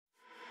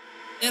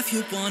If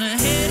you wanna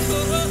head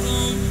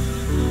home,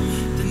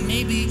 then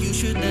maybe you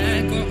should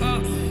let go.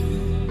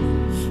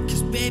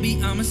 Cause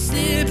baby, I'm a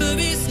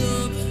slippery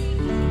slope,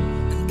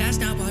 and that's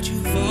not what you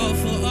fall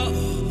for.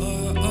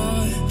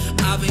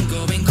 I've been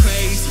going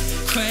crazy,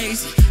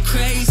 crazy,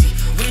 crazy,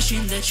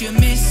 wishing that you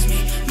miss me,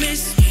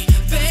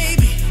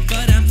 baby.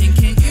 But I'm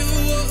thinking you,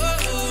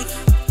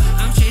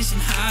 I'm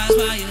chasing highs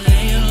while you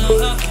lay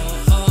low.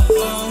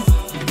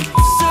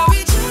 So we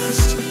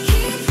just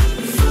keep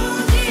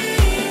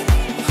falling,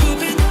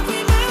 hoping that we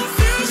might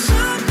feel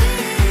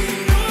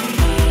something.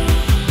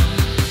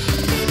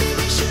 Maybe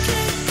we should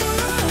let go.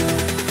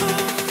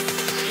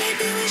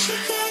 Maybe we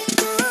should let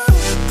go.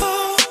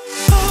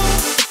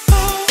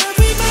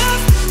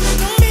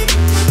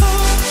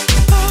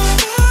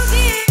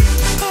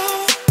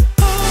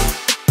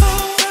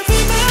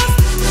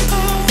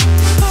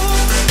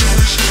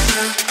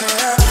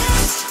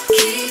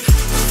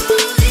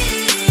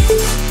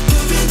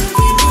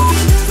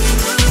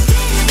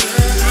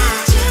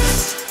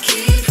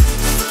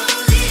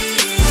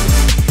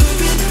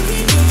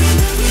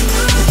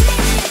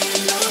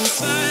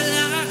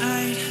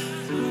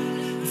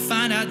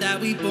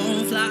 We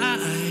both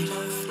lied,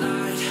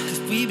 cause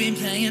we've been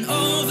playing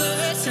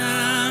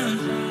overtime,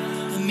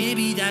 and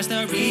maybe that's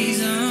the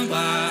reason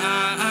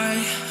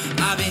why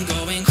I've been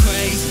going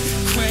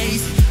crazy,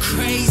 crazy,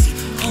 crazy,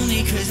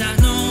 only cause I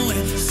know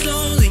it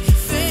slowly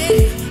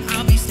fading.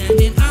 I'll be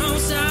standing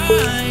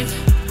outside,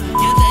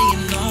 yeah,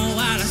 laying low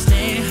while I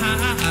stay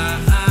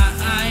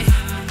high.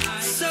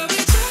 So we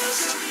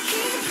just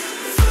keep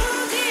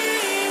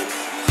falling,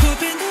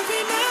 hoping that we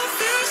might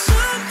feel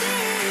something.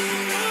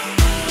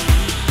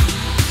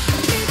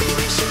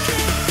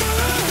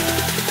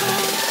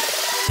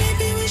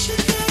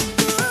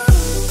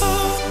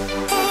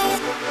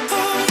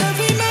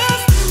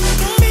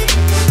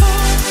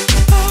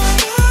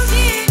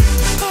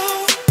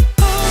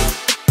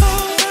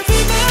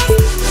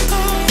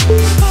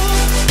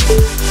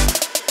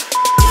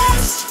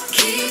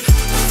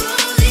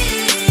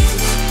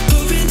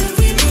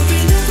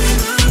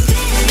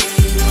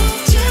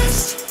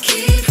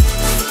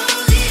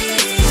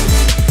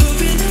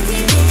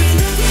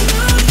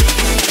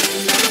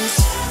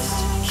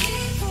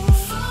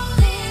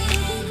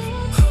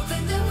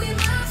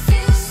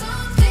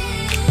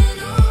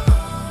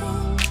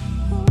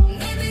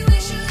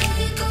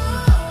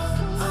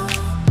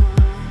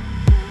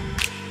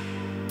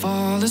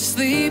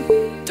 Asleep,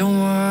 don't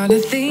wanna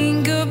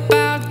think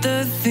about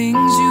the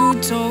things you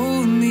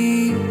told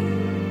me.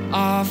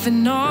 Off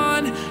and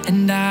on,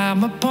 and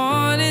I'm a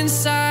pawn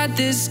inside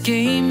this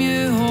game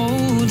you're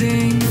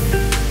holding.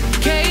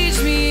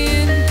 Cage me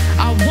in,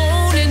 I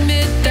won't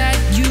admit that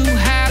you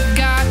have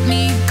got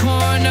me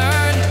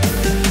cornered.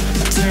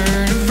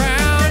 Turn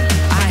around,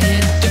 I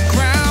hit the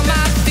ground,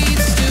 my feet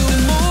still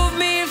move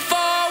me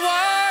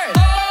forward.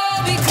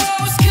 Hold me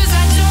close, cause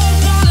I don't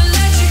wanna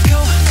let you go.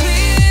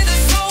 Clear the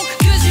smoke,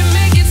 cause you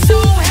make it so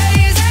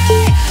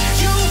hazy.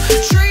 You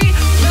treat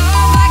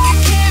love like a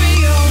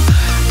cameo.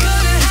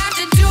 Gonna have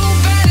to do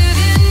better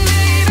than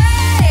me,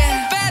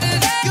 babe. Better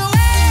than you,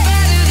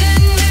 better than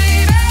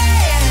me,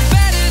 babe.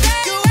 Better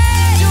than you,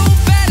 do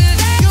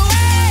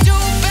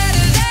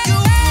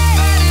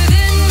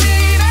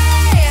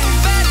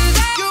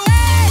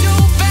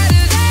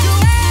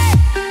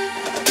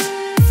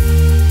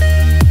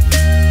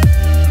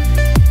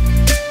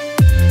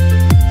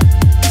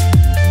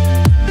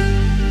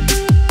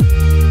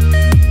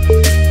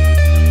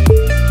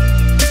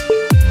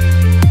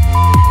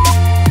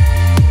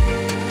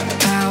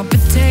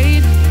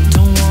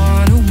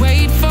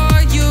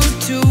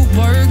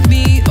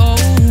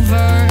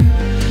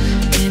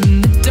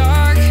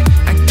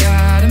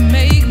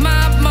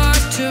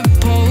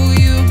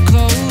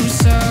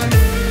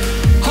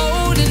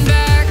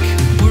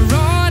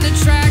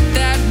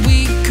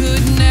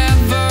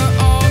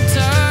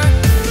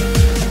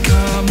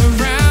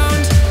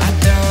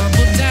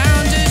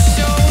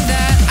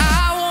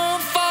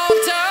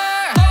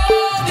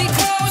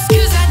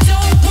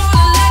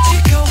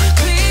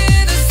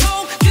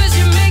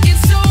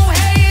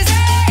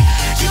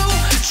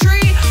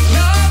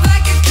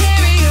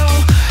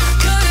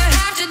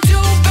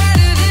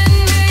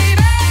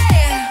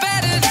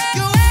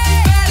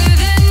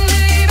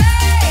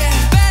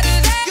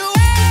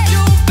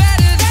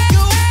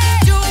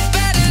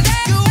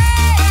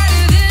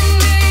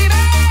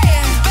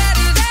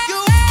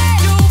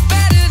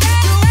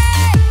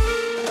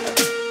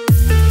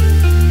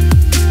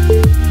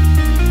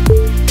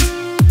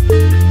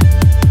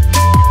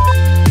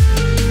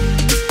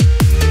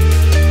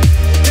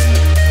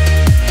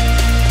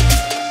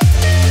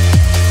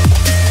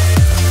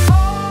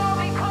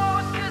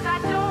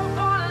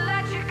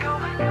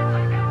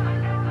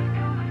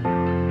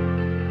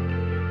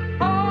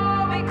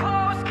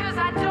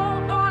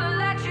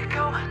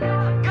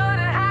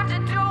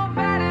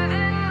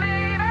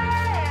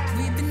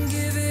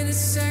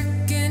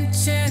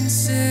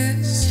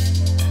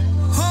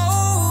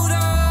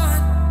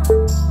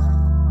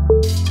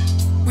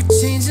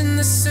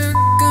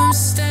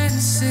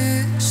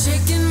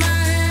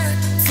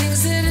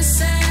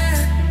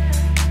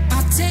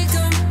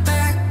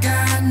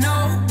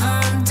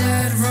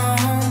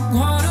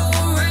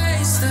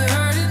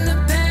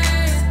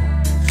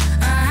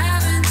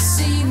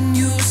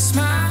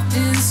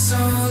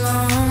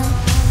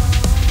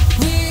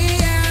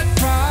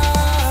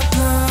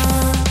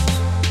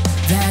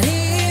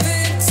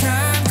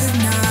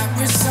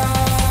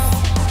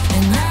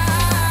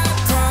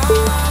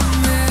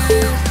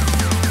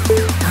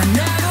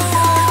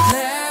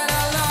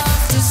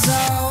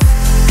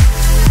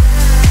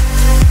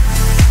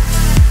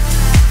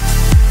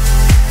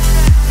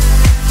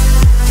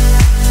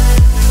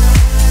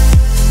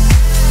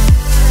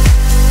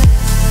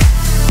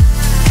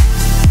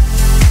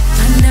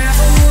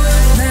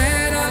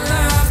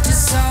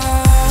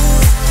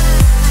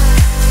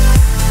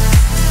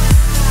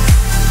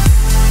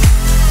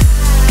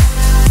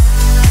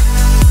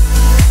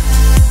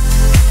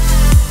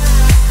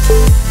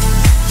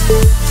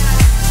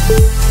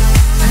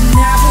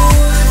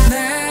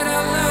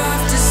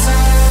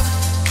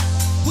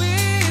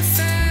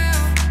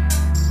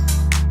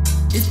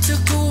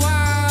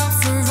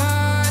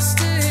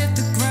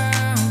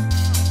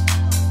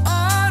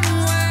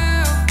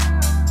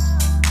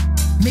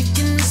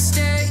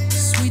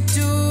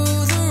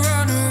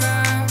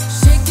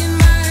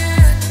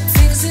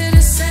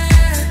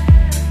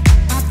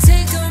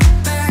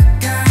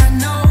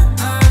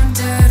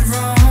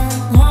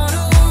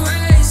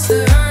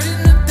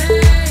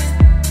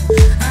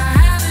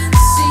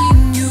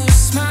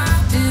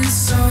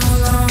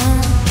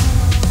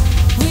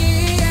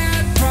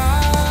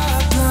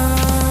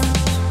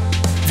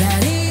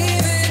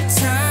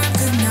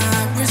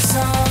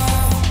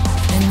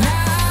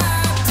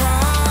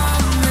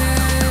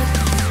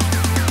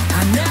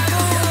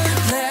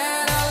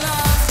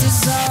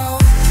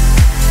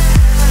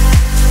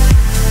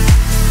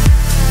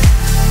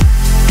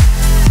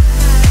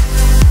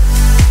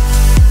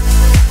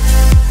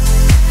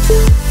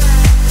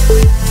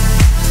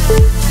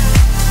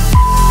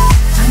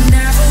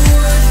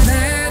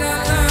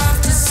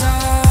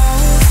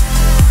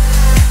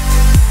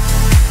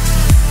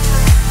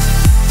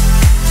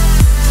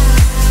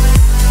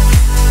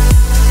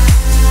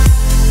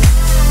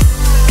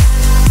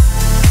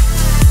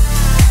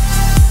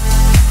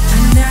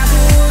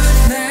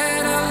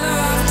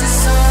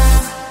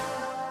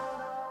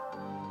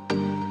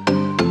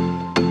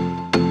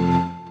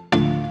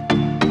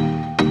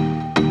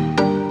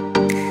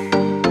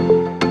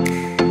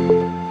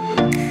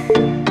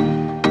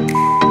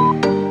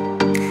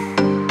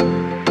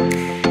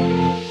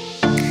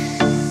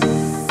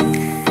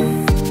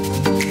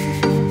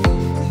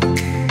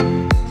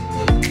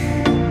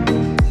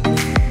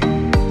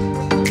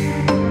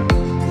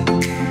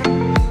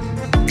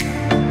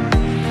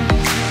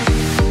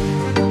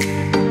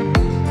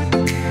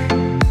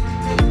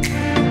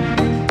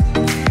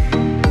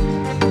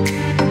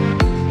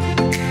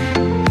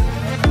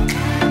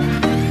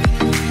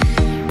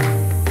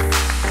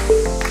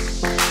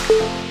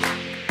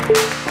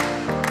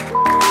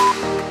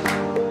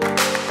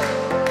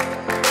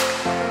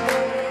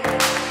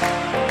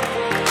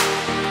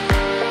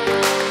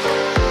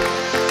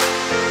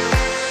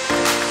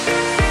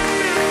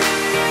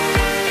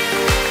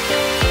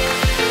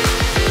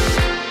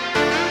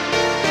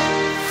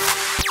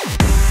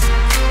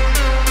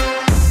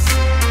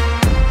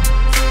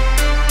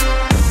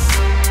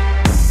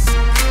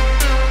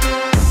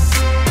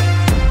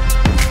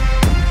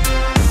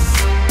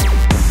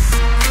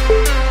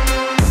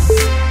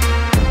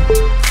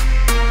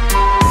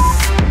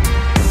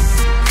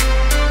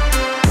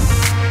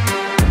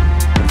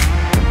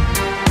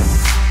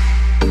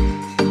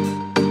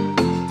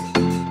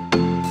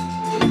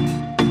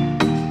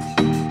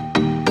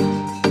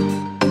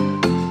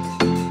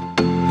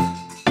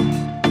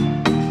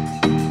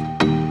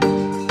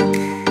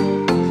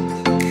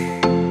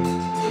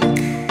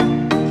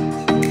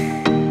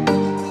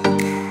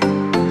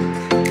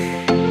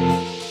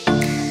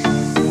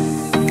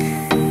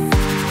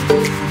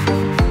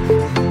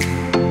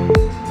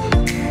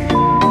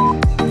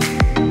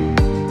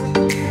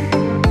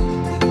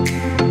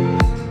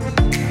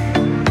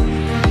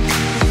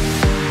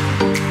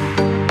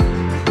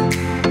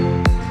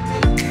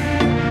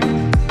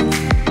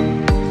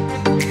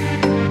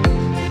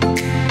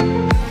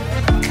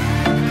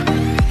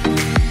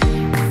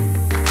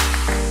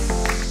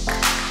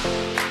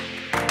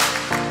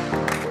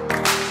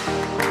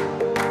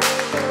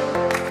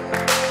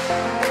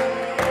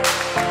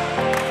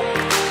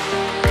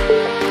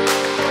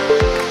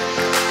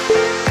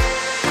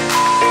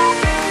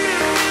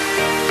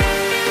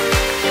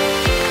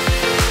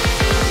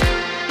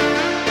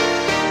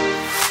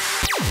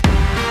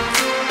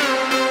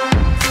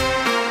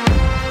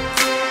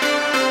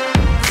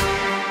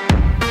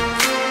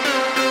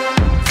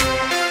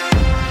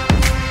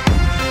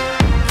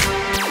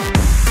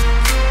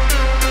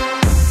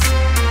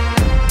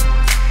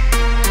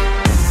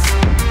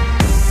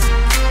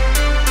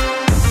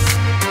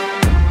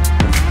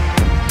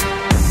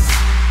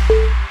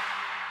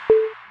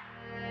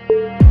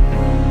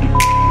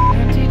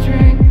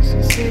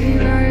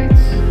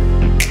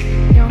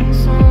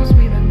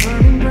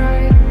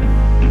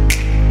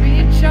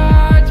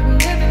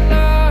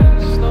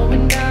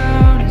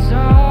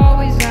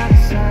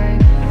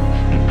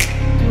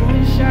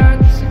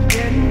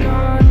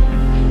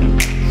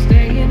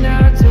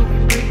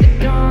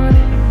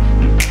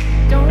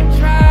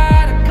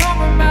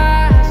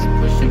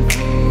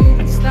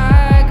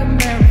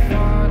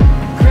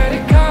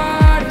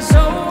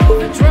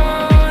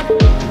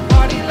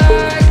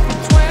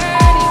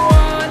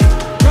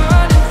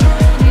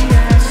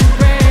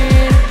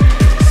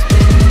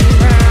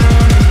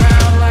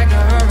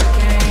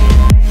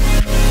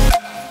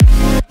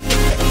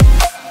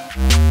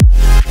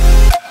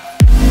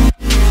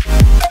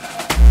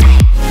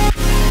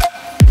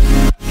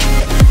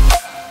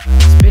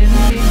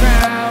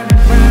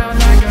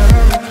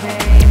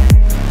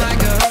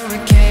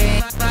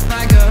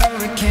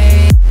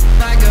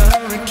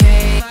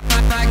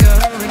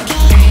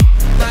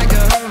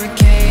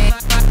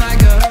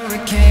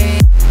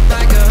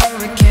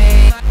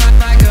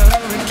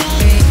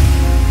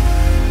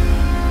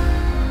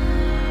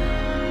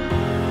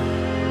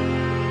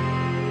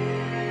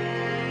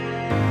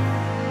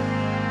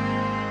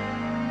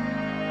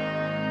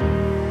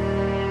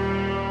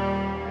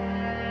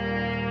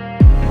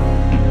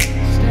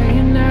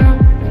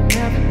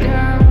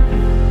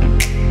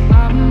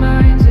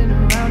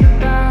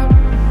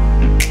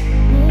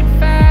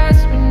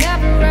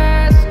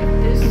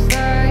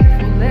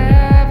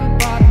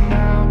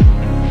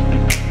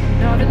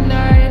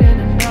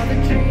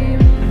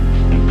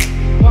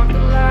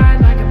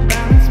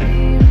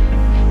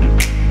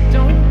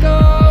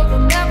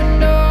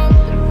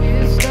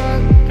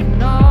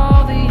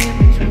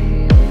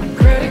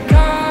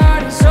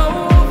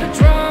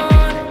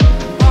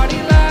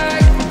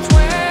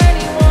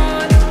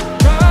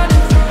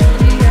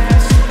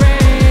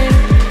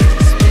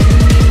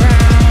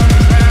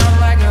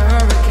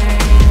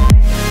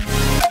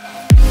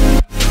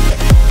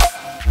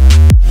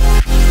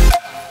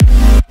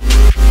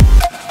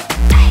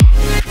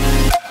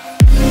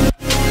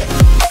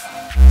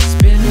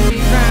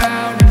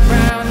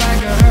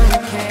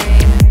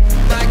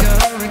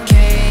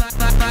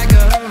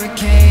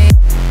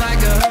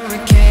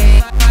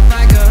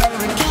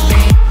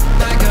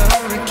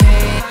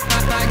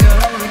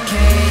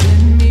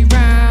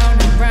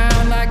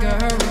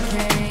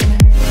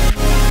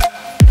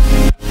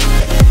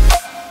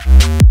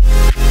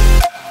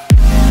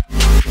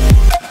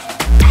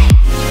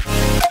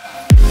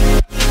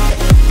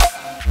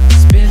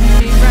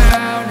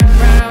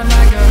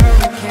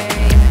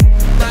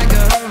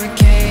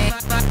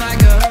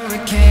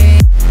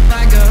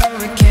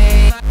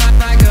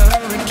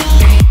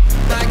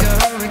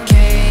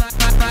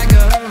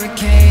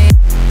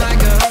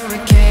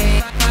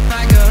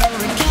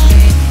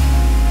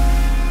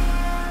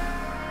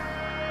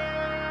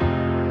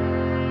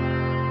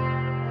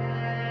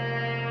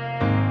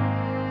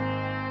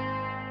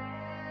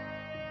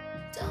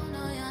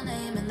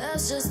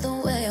us just the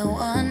way I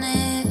want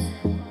it.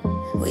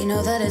 We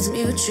know that it's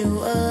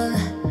mutual,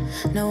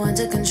 no one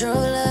to control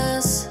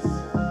us.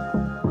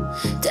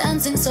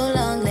 Dancing so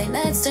long, late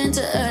nights turn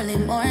to early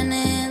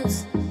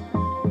mornings.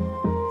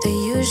 The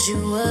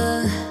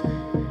usual.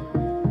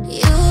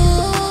 You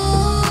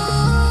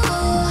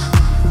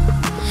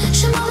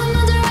should move in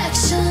my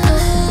direction.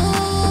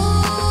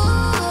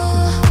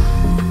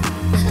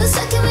 The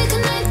second we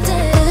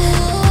connected,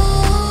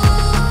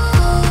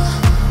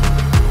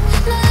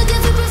 not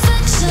looking for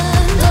perfection.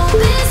 Don't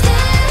be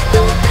scared,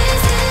 don't be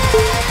scared.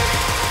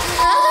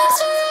 Nothing's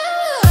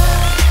forever.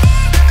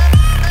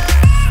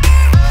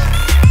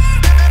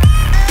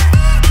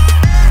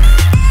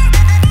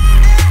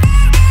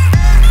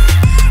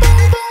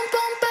 Boom, boom,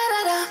 boom,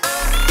 ba-da-da.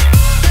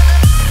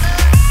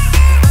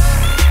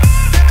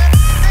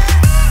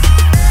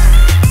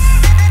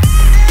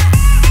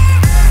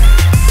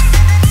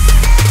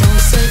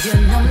 Don't save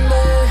your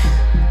number.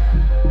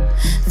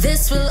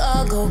 This will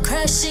all go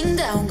crashing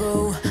down,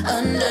 go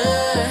under.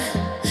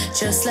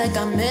 Just like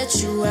I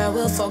met you, I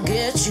will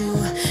forget you.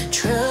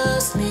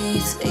 Trust me,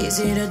 it's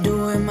easy to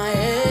do in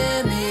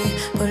Miami.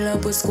 Pull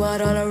up with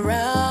squad all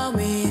around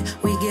me.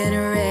 We getting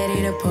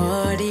ready to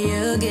party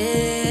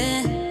again.